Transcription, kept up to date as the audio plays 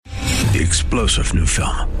The explosive new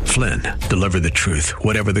film, Flynn, deliver the truth,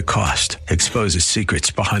 whatever the cost, exposes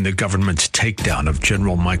secrets behind the government's takedown of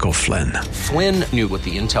General Michael Flynn. Flynn knew what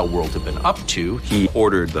the intel world had been up to. He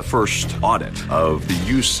ordered the first audit of the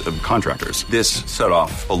use of contractors. This set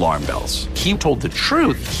off alarm bells. He told the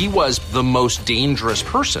truth. He was the most dangerous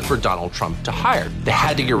person for Donald Trump to hire. They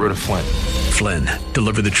had to get rid of Flynn. Flynn,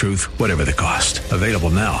 deliver the truth, whatever the cost. Available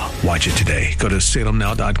now. Watch it today. Go to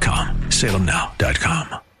salemnow.com.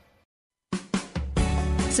 salemnow.com.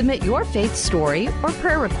 Submit your faith story or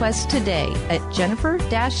prayer request today at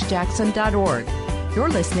jennifer-jackson.org. You're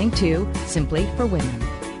listening to Simply for Women.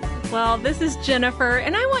 Well, this is Jennifer,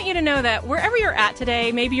 and I want you to know that wherever you're at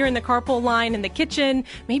today, maybe you're in the carpool line, in the kitchen,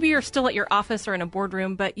 maybe you're still at your office or in a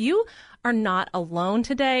boardroom, but you are not alone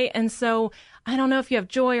today. And so I don't know if you have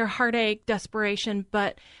joy or heartache, desperation,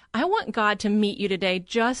 but I want God to meet you today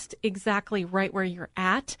just exactly right where you're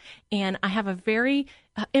at. And I have a very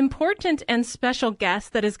important and special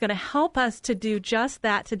guest that is going to help us to do just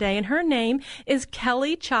that today. And her name is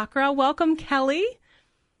Kelly Chakra. Welcome, Kelly.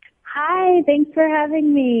 Hi, thanks for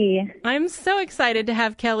having me. I'm so excited to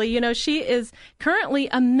have Kelly. You know, she is currently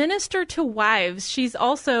a minister to wives. She's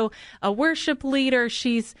also a worship leader.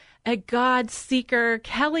 She's a God seeker.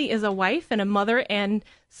 Kelly is a wife and a mother and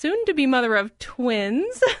soon to be mother of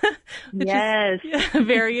twins. Which yes. is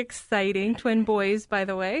very exciting. Twin boys, by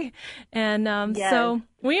the way. And yes. So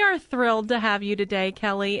we are thrilled to have you today,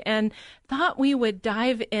 Kelly, and thought we would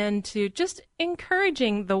dive into just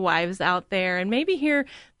encouraging the wives out there and maybe hear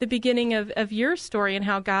the beginning of your story and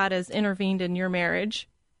how God has intervened in your marriage.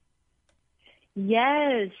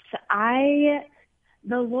 Yes,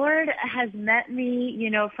 the Lord has met me,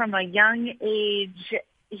 from a young age.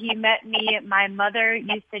 He met me. My mother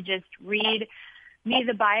used to just read me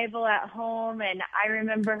the Bible at home, and I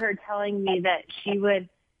remember her telling me that she would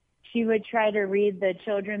try to read the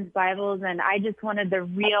children's Bibles, and I just wanted the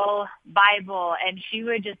real Bible, and she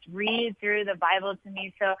would just read through the Bible to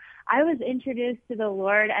me. So I was introduced to the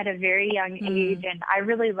Lord at a very young age, and I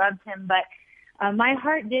really loved him, but my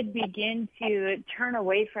heart did begin to turn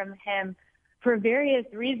away from him for various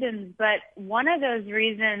reasons, but one of those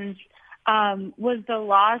reasons was the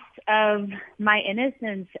loss of my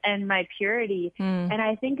innocence and my purity. And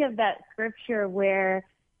I think of that scripture where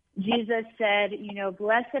Jesus said,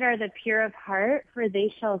 blessed are the pure of heart, for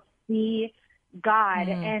they shall see God.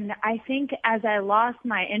 And I think as I lost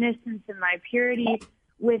my innocence and my purity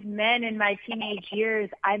with men in my teenage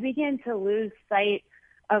years, I began to lose sight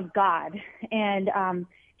of God and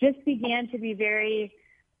just began to be very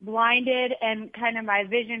blinded, and kind of my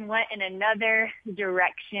vision went in another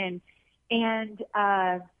direction. And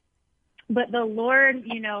but the Lord,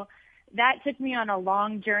 that took me on a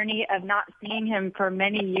long journey of not seeing him for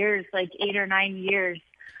many years, like 8 or 9 years.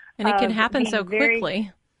 And it can happen so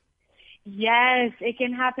quickly. Yes, it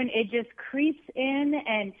can happen. It just creeps in,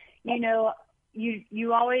 and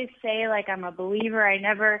you always say, like, I'm a believer. I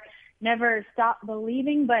never stopped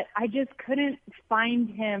believing, but I just couldn't find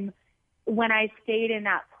him when I stayed in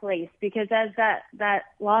that place, because as that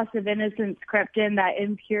loss of innocence crept in, that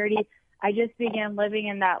impurity, I just began living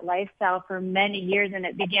in that lifestyle for many years, and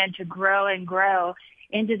it began to grow and grow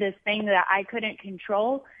into this thing that I couldn't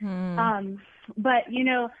control. But,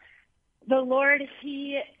 the Lord,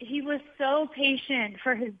 he was so patient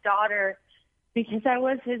for his daughter, because I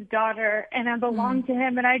was his daughter and I belonged to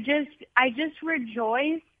him. And I just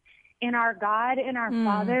rejoice in our God and our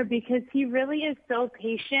Father, because he really is so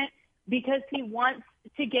patient, because he wants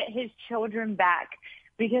to get his children back,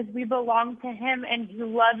 because we belong to him and he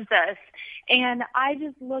loves us. And I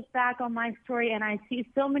just look back on my story and I see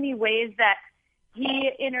so many ways that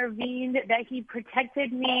he intervened, that he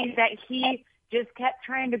protected me, that he just kept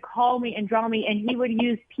trying to call me and draw me, and he would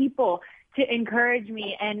use people to encourage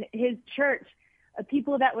me, and his church,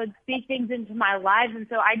 people that would speak things into my lives. And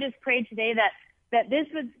so I just pray today that this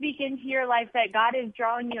would speak into your life, that God is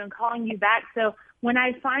drawing you and calling you back. So when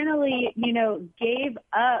I finally, gave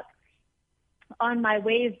up on my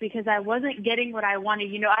ways because I wasn't getting what I wanted,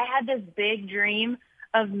 I had this big dream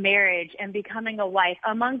of marriage and becoming a wife,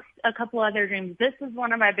 amongst a couple other dreams. This was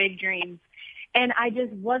one of my big dreams, and I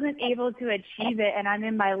just wasn't able to achieve it. And I'm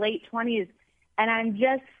in my late 20s, and I'm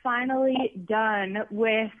just finally done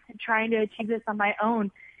with trying to achieve this on my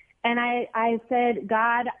own. And I said,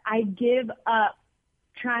 God, I give up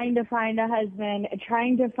trying to find a husband,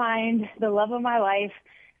 trying to find the love of my life.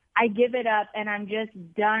 I give it up, and I'm just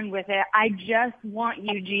done with it. I just want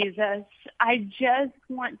you, Jesus. I just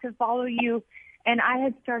want to follow you. And I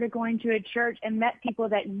had started going to a church and met people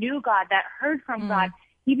that knew God, that heard from God.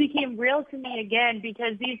 He became real to me again,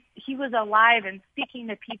 because he was alive and speaking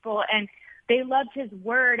to people, and they loved his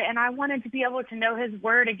word, and I wanted to be able to know his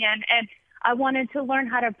word again. And I wanted to learn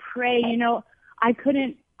how to pray. You know, I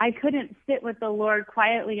couldn't sit with the Lord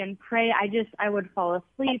quietly and pray. I would fall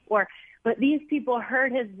asleep but these people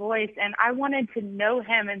heard his voice, and I wanted to know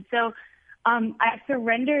him. And so I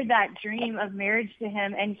surrendered that dream of marriage to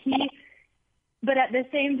him, but at the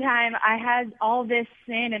same time, I had all this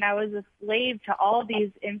sin, and I was a slave to all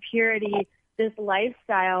these impurity, this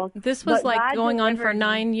lifestyle. This was like going on for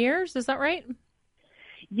 9 years, is that right?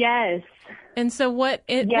 Yes. And so what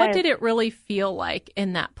did it really feel like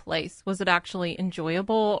in that place? Was it actually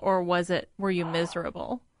enjoyable, or were you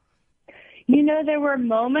miserable? You know, there were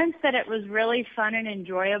moments that it was really fun and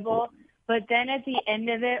enjoyable, but then at the end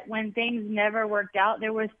of it, when things never worked out,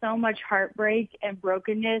 there was so much heartbreak and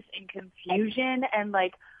brokenness and confusion and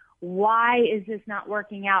like, why is this not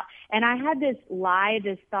working out? And I had this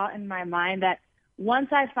thought in my mind that once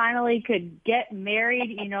I finally could get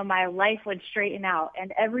married, you know, my life would straighten out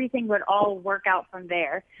and everything would all work out from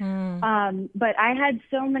there. But I had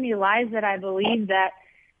so many lies that I believed, that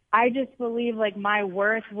I just believed like my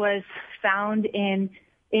worth was found in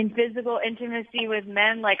physical intimacy with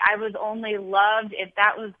men. Like I was only loved if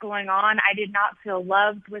that was going on. I did not feel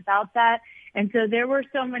loved without that. And so there were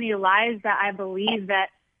so many lies that I believed that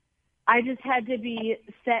I just had to be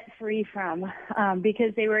set free from,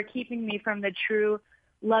 because they were keeping me from the true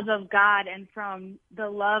love of God and from the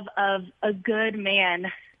love of a good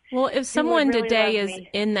man. Well, if someone today is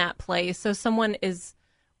in that place, so someone is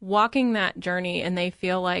walking that journey and they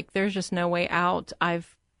feel like there's just no way out,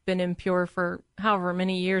 I've been impure for however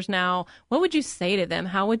many years now, what would you say to them?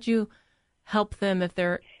 How would you help them if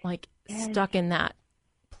they're like stuck in that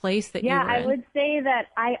place that you were in? I would say that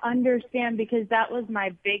I understand, because that was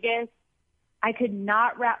my biggest, I could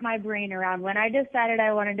not wrap my brain around. When I decided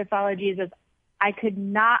I wanted to follow Jesus, I could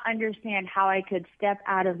not understand how I could step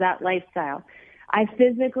out of that lifestyle. I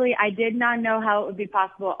did not know how it would be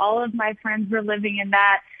possible. All of my friends were living in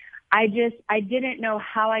that. I didn't know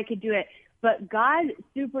how I could do it. But God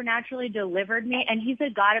supernaturally delivered me, and he's a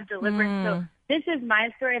God of deliverance. So this is my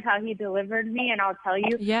story of how he delivered me, and I'll tell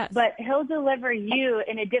you. Yes. But he'll deliver you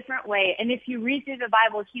in a different way. And if you read through the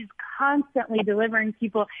Bible, he's constantly delivering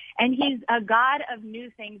people, and he's a God of new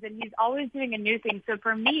things, and he's always doing a new thing. So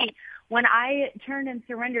for me, when I turned and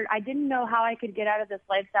surrendered, I didn't know how I could get out of this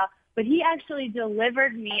lifestyle, but he actually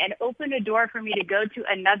delivered me and opened a door for me to go to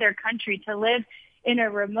another country, to live in a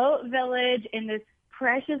remote village in this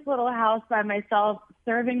precious little house by myself,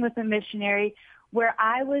 serving with a missionary, where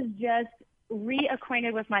I was just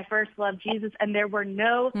reacquainted with my first love, Jesus, and there were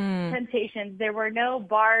no temptations, there were no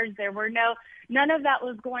bars, none of that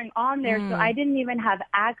was going on there. So I didn't even have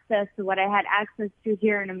access to what I had access to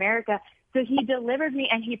here in America. So he delivered me,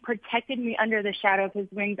 and he protected me under the shadow of his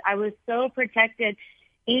wings. I was so protected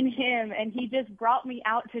in him, and he just brought me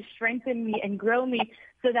out to strengthen me and grow me,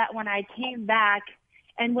 so that when I came back,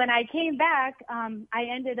 I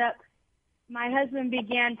ended up, my husband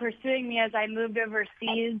began pursuing me as I moved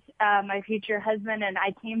overseas, my future husband, and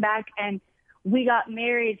I came back and we got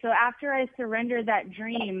married. So after I surrendered that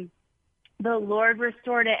dream, the Lord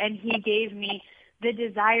restored it, and he gave me the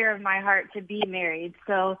desire of my heart to be married.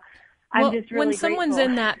 So I'm just really when someone's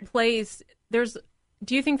grateful. in that place,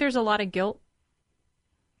 do you think there's a lot of guilt?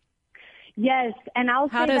 Yes, and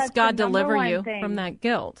how does God deliver you from that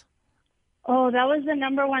guilt? Oh, that was the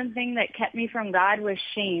number one thing that kept me from God, was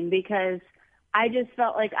shame, because I just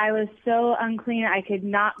felt like I was so unclean I could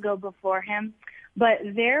not go before him. But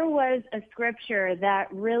there was a scripture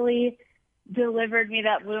that really delivered me,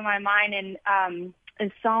 that blew my mind, and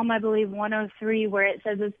Psalm, I believe, 103, where it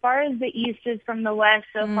says, as far as the east is from the west,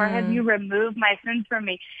 so far have you removed my sins from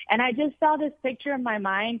me. And I just saw this picture in my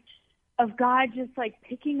mind of God just like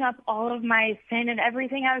picking up all of my sin and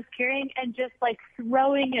everything I was carrying and just like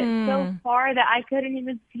throwing it so far that I couldn't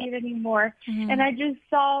even see it anymore. And I just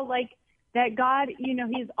saw like that God, you know,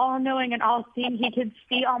 he's all knowing and all seeing. He could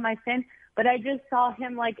see all my sin, but I just saw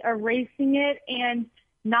him like erasing it and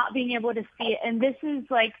not being able to see it. And this is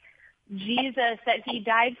like Jesus, that he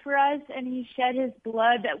died for us and he shed his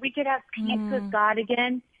blood that we could have peace with God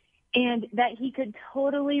again, and that he could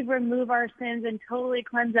totally remove our sins and totally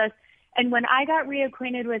cleanse us. And when I got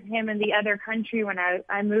reacquainted with him in the other country, when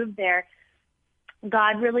I moved there,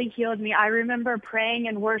 God really healed me. I remember praying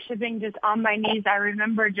and worshiping just on my knees. I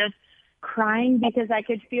remember just crying because I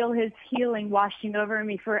could feel his healing washing over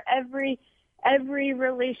me for every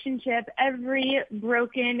relationship, every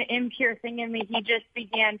broken, impure thing in me. He just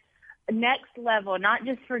began next level, not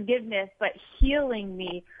just forgiveness, but healing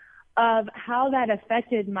me of how that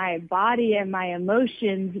affected my body and my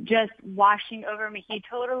emotions, just washing over me. He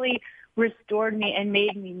totally restored me and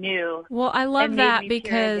made me new. Well, I love that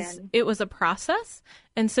because it was a process.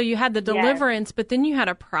 And so you had the deliverance, but then you had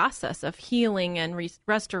a process of healing and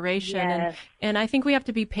restoration. Yes. And I think we have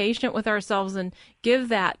to be patient with ourselves and give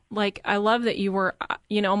that, like, I love that you were,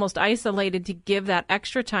 almost isolated to give that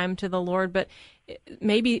extra time to the Lord. But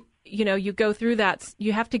maybe, you go through that.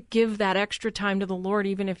 You have to give that extra time to the Lord,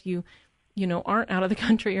 even if you aren't out of the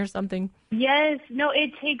country or something. Yes. No,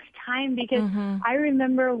 it takes time because I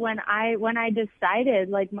remember when I decided,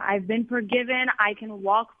 like, I've been forgiven, I can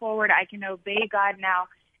walk forward, I can obey God now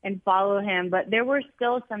and follow him. But there were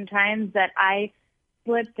still some times that I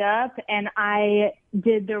slipped up and I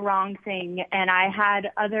did the wrong thing, and I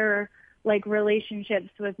had other, like, relationships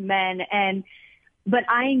with men. But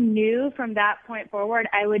I knew from that point forward,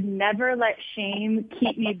 I would never let shame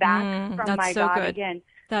keep me back from my God again.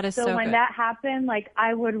 That is so when good. that happened, like,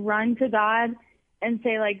 I would run to God and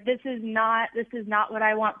say, like, this is not what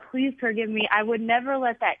I want. Please forgive me. I would never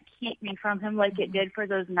let that keep me from him like it did for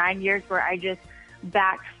those 9 years where I just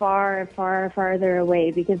backed farther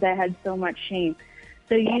away because I had so much shame.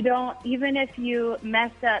 So even if you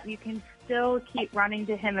mess up, you can still keep running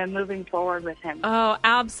to him and moving forward with him. Oh,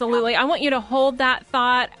 absolutely. I want you to hold that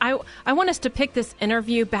thought. I want us to pick this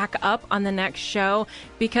interview back up on the next show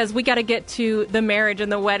because we got to get to the marriage and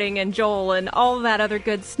the wedding and Joel and all that other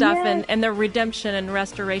good stuff and the redemption and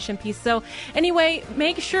restoration piece. So anyway,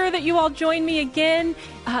 make sure that you all join me again.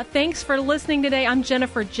 Thanks for listening today. I'm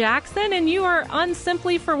Jennifer Jackson, and you are on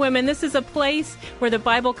Simply for Women. This is a place where the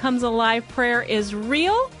Bible comes alive. Prayer is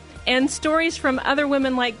real. And stories from other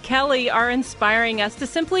women like Kelly are inspiring us to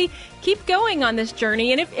simply keep going on this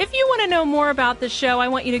journey. And if you want to know more about the show, I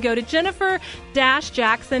want you to go to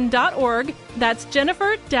jennifer-jackson.org. That's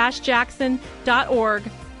jennifer-jackson.org.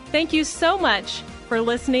 Thank you so much for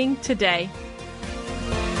listening today.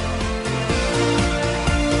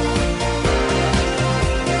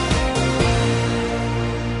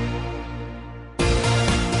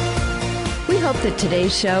 We hope that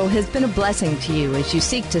today's show has been a blessing to you as you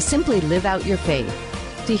seek to simply live out your faith.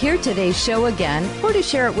 To hear today's show again or to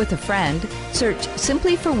share it with a friend, search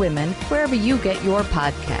Simply for Women wherever you get your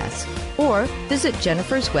podcasts. Or visit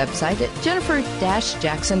Jennifer's website at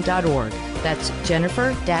jennifer-jackson.org. That's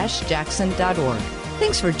jennifer-jackson.org.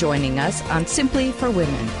 Thanks for joining us on Simply for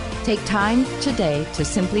Women. Take time today to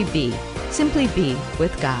simply be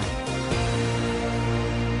with God.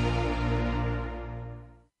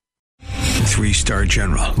 3-star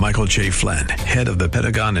General Michael J. Flynn, head of the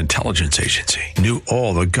Pentagon Intelligence Agency, knew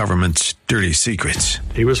all the government's dirty secrets.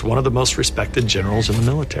 He was one of the most respected generals in the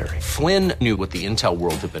military. Flynn knew what the intel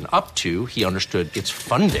world had been up to. He understood its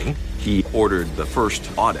funding. He ordered the first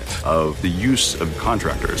audit of the use of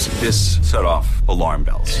contractors. This set off alarm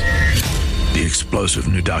bells. The explosive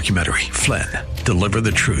new documentary, Flynn, Deliver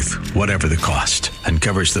the Truth, Whatever the Cost,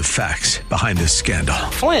 uncovers the facts behind this scandal.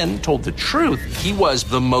 Flynn told the truth. He was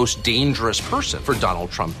the most dangerous person for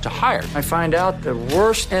Donald Trump to hire. I find out the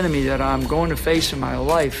worst enemy that I'm going to face in my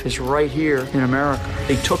life is right here in America.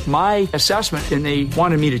 They took my assessment and they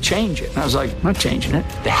wanted me to change it. And I was like, I'm not changing it.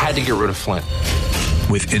 They had to get rid of Flynn.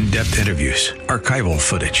 With in-depth interviews, archival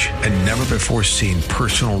footage, and never-before-seen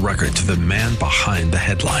personal records of the man behind the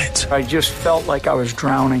headlines. I just felt like I was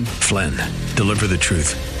drowning. Flynn, Deliver the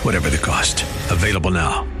Truth, Whatever the Cost. Available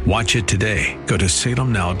now. Watch it today. Go to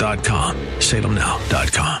salemnow.com.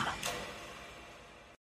 salemnow.com.